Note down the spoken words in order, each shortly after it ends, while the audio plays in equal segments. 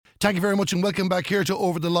Thank you very much and welcome back here to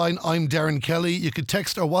Over the Line. I'm Darren Kelly. You can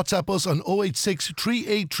text or WhatsApp us on 086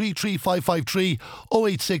 3833 553,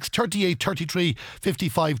 086 38 33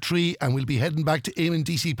 553, and we'll be heading back to Eamon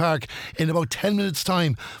DC Park in about 10 minutes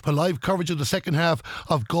time for live coverage of the second half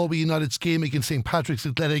of Galway United's game against St Patrick's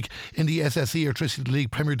Athletic in the SSE Electricity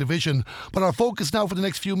League Premier Division. But our focus now for the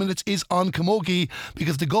next few minutes is on Camogie,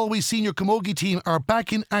 because the Galway senior Camogie team are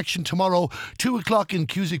back in action tomorrow, 2 o'clock in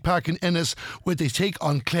Cusack Park in Ennis, where they take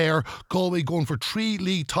on Clare. Galway going for 3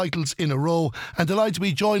 league titles in a row. And delighted to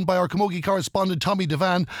be joined by our Camogie correspondent Tommy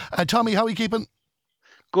Devane. Tommy, how are you keeping?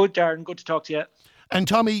 Good, Darren. Good to talk to you. And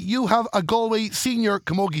Tommy, you have a Galway senior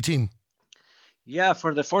Camogie team. Yeah,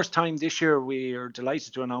 for the first time this year, we are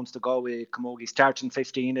delighted to announce the Galway Camogie starting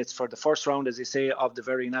 15. It's for the first round, as you say, of the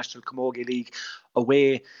very National Camogie League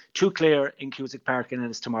away to Clare in Cusack Park in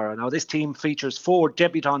Ennis tomorrow. Now, this team features 4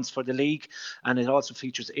 debutants for the league, and it also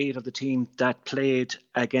features 8 of the team that played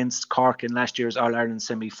against Cork in last year's All-Ireland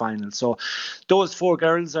semi-final. So those 4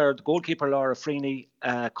 girls are the goalkeeper Laura Freeney,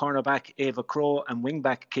 cornerback Ava Crowe, and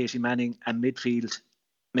wingback Katie Manning, and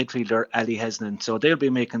midfielder Ali Hesnan. So they'll be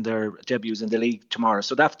making their debuts in the league tomorrow.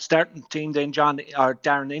 So that starting team then,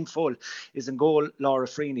 Darren, in full, is in goal Laura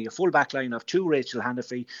Freeney, a full back line of 2 Rachel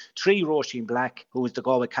Hannafy, 3 Roisin Black, who is the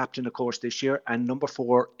Galway captain of course this year, and number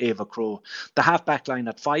 4 Ava Crowe. The half back line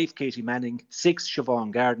at 5 Katie Manning, 6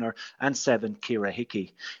 Siobhan Gardner, and 7 Ciara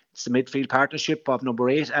Hickey. It's the midfield partnership of number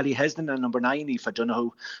 8, Ali Hesnan, and number 9, Aoife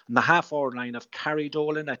Donoghue. And the half-forward line of Carrie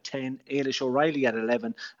Dolan at 10, Ailish O'Reilly at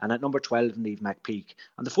 11, and at number 12, Niamh McPeak.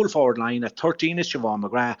 And the full-forward line at 13 is Siobhan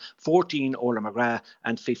McGrath, 14, Orla McGrath,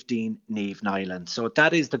 and 15, Niamh Nyland. So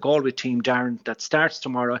that is the Galway team, Darren, that starts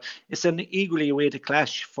tomorrow. It's an eagerly awaited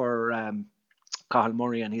clash for Cathal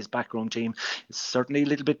Murray and his background team. It's certainly a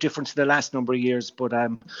little bit different to the last number of years, but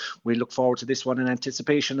we look forward to this one in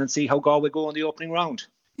anticipation and see how Galway go in the opening round.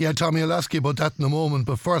 Yeah, Tommy, I'll ask you about that in a moment,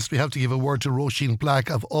 but first we have to give a word to Roisin Black.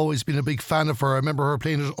 I've always been a big fan of her. I remember her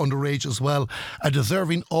playing at underage as well. A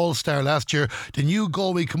deserving all-star last year. The new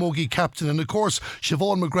Galway Camogie captain, and of course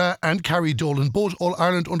Siobhan McGrath and Carrie Dolan, both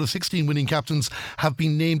All-Ireland under-16 winning captains, have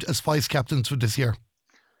been named as vice-captains for this year.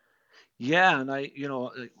 Yeah, and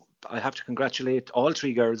I have to congratulate all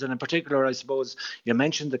 3 girls, and in particular, I suppose you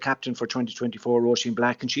mentioned the captain for 2024, Roisin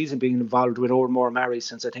Black, and she's been involved with Ormore Mary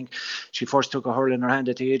since I think she first took a hurl in her hand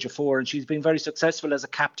at the age of 4, and she's been very successful as a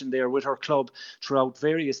captain there with her club throughout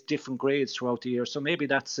various different grades throughout the year. So maybe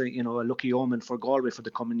that's a lucky omen for Galway for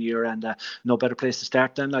the coming year, and no better place to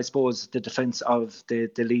start than, I suppose, the defence of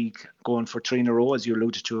the league going for 3 in a row, as you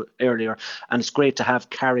alluded to earlier. And it's great to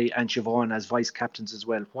have Carrie and Siobhan as vice captains as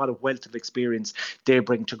well. What a wealth of experience they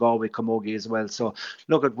bring to Galway Camogie as well. So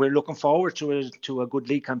look, we're looking forward to a good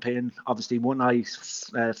league campaign. Obviously one eye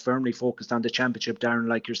firmly focused on the championship, Darren,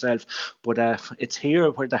 like yourself, but it's here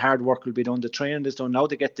where the hard work will be done. The training is done. Now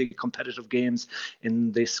they get the competitive games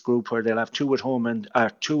in this group where they'll have 2 at home and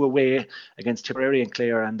 2 away against Tipperary and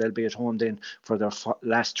Clare, and they'll be at home then for their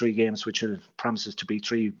last 3 games, which promises to be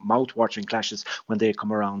 3 mouth-watering clashes when they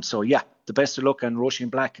come around. So yeah, the best of luck, and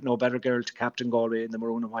Roisin Black, no better girl to captain Galway in the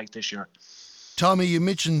maroon and white this year. Tommy, you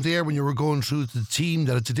mentioned there when you were going through the team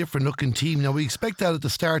that it's a different looking team. Now, we expect that at the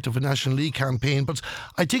start of a National League campaign, but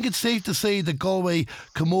I think it's safe to say that Galway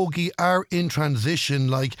Camogie are in transition.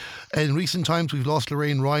 Like, in recent times, we've lost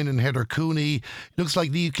Lorraine Ryan and Heather Cooney. Looks like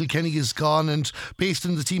Niamh Kilkenny is gone, and based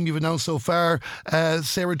on the team you've announced so far,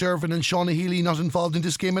 Sarah Dervin and Shauna Healy not involved in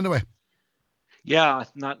this game anyway. Yeah,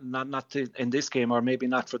 not in this game, or maybe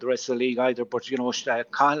not for the rest of the league either. But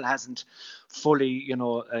Cathal hasn't fully,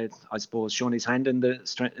 I suppose, shown his hand in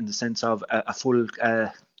the sense of a full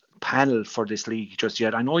panel for this league just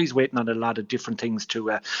yet. I know he's waiting on a lot of different things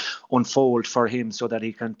to unfold for him so that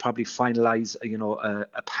he can probably finalise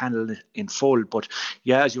a panel in full. But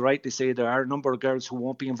yeah, as you rightly say, there are a number of girls who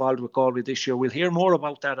won't be involved with Galway this year. We'll hear more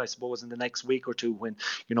about that, I suppose, in the next week or two when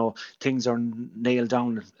things are nailed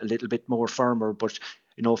down a little bit more firmer. But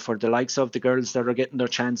for the likes of the girls that are getting their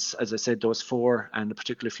chance, as I said, those 4 and a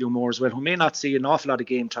particular few more as well, who may not see an awful lot of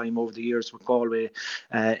game time over the years with Galway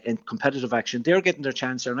in competitive action, they're getting their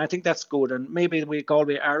chance there, and I think that's good. And maybe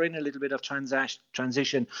Galway are in a little bit of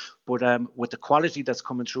transition, but with the quality that's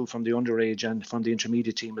coming through from the underage and from the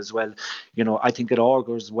intermediate team as well, I think it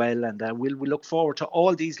augurs well, and we'll look forward to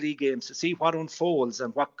all these league games to see what unfolds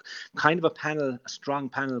and what kind of a strong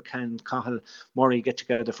panel can Cathal Murray get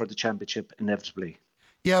together for the championship inevitably.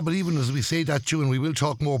 Yeah, but even as we say that too, and we will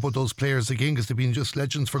talk more about those players again because they've been just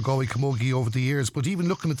legends for Galway Camogie over the years. But even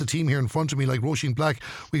looking at the team here in front of me, like Roisin Black,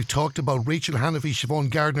 we've talked about Rachel Hannafy,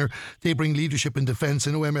 Siobhan Gardner. They bring leadership in defence.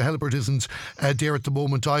 I know Emma Helbert isn't there at the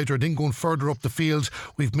moment either. Then going further up the field,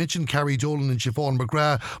 we've mentioned Carrie Dolan and Siobhan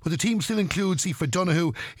McGrath, but the team still includes Aoife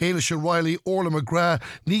Donoghue, Ailish O'Reilly, Orla McGrath,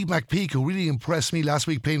 Niamh McPeak, who really impressed me last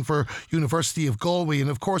week playing for University of Galway.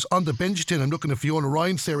 And of course on the bench then, I'm looking at Fiona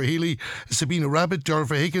Ryan, Sarah Healy, Sabina Rabbit,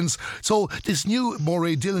 Derva Higgins. So this new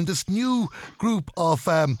Moray Dillon, this new group of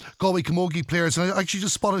Galway Camogie players, and I actually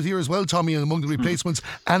just spotted here as well, Tommy, and among the replacements,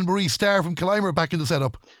 Anne-Marie Starr from Killimer back in the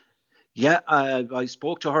setup. Yeah, I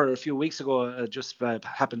spoke to her a few weeks ago. Just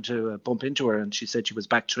happened to bump into her, and she said she was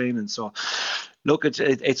back training. So, look,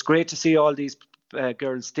 it's great to see all these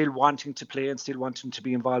girls still wanting to play and still wanting to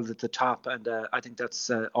be involved at the top, and I think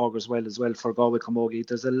that's augurs well as well for Galway Camogie.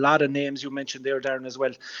 There's a lot of names you mentioned there, Darren, as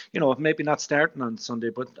well. You know, maybe not starting on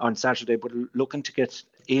Saturday, but looking to get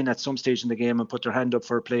in at some stage in the game and put their hand up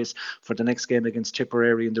for a place for the next game against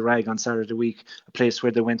Tipperary in the Rag on Saturday week, a place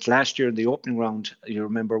where they went last year in the opening round, you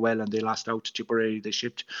remember well, and they lost out to Tipperary. They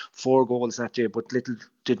shipped 4 goals that day, but little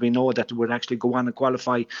did we know that they would actually go on and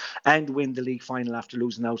qualify and win the league final after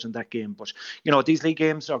losing out in that game. But, you know, these league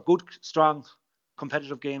games are good, strong,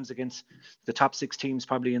 competitive games against the top 6 teams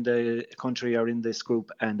probably in the country are in this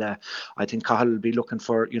group, and I think Cahill will be looking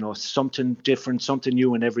for, you know, something different, something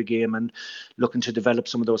new in every game, and looking to develop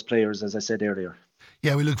some of those players, as I said earlier.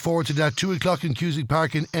 Yeah, we look forward to that. 2 o'clock in Cusack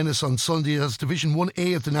Park in Ennis on Sunday. That's Division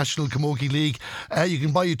 1A of the National Camogie League. You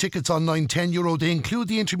can buy your tickets online, €10. They include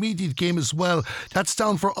the intermediate game as well. That's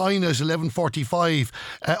down for Ina at 11:45.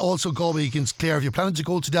 Also Galway against Clare. If you're planning to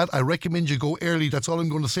go to that, I recommend you go early. That's all I'm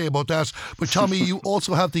going to say about that. But Tommy, you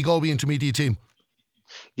also have the Galway intermediate team.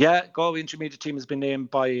 Yeah, Galway intermediate team has been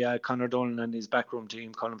named by Conor Dolan and his backroom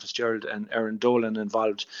team, Colin Fitzgerald and Aaron Dolan,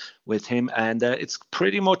 involved with him. And it's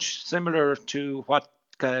pretty much similar to what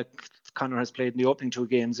Conor has played in the opening 2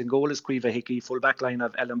 games. In goal is Caoimhe Hickey, full back line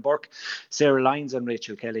of Ellen Burke, Sarah Lyons and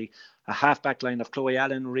Rachel Kelly, a half back line of Chloe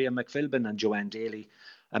Allen, Rhea McPhilbin and Joanne Daly,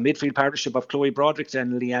 a midfield partnership of Chloe Broderick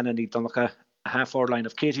and Leanna Needonnacha, a half-forward line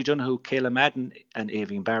of Katie Donoghue, Kayla Madden and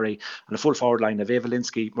Aoibhinn Barry, and a full-forward line of Eva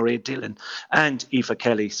Linsky, Mairead Dillon and Aoife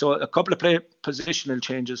Kelly. So a couple of positional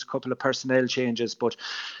changes, a couple of personnel changes, but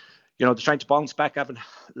you know, they're trying to bounce back, having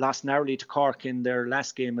lost narrowly to Cork in their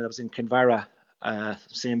last game that was in Kinvara.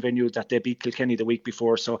 Same venue that they beat Kilkenny the week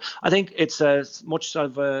before. So I think it's much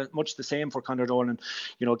the same for Conor Dolan.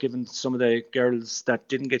 You know, giving some of the girls that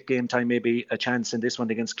didn't get game time maybe a chance in this one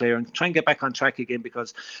against Clare and try and get back on track again,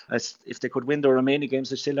 because if they could win their remaining games,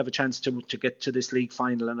 they still have a chance to get to this league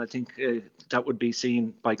final. And I think that would be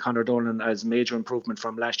seen by Conor Dolan as major improvement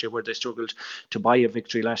from last year, where they struggled to buy a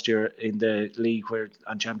victory last year in the league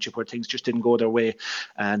and championship, where things just didn't go their way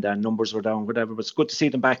and numbers were down, whatever. But it's good to see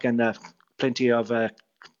them back, and plenty of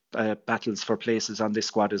battles for places on this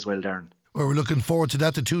squad as well, Darren. Well, we're looking forward to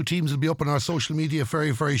that. The 2 teams will be up on our social media very,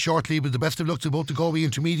 very shortly. But the best of luck to both the Galway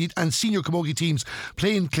Intermediate and Senior Camogie teams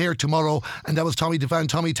playing Clare tomorrow. And that was Tommy Devane.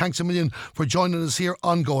 Tommy, thanks a million for joining us here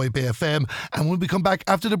on Galway Bay FM. And when we come back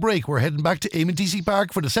after the break, we're heading back to Eamon DC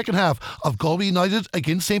Park for the second half of Galway United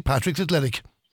against St Patrick's Athletic.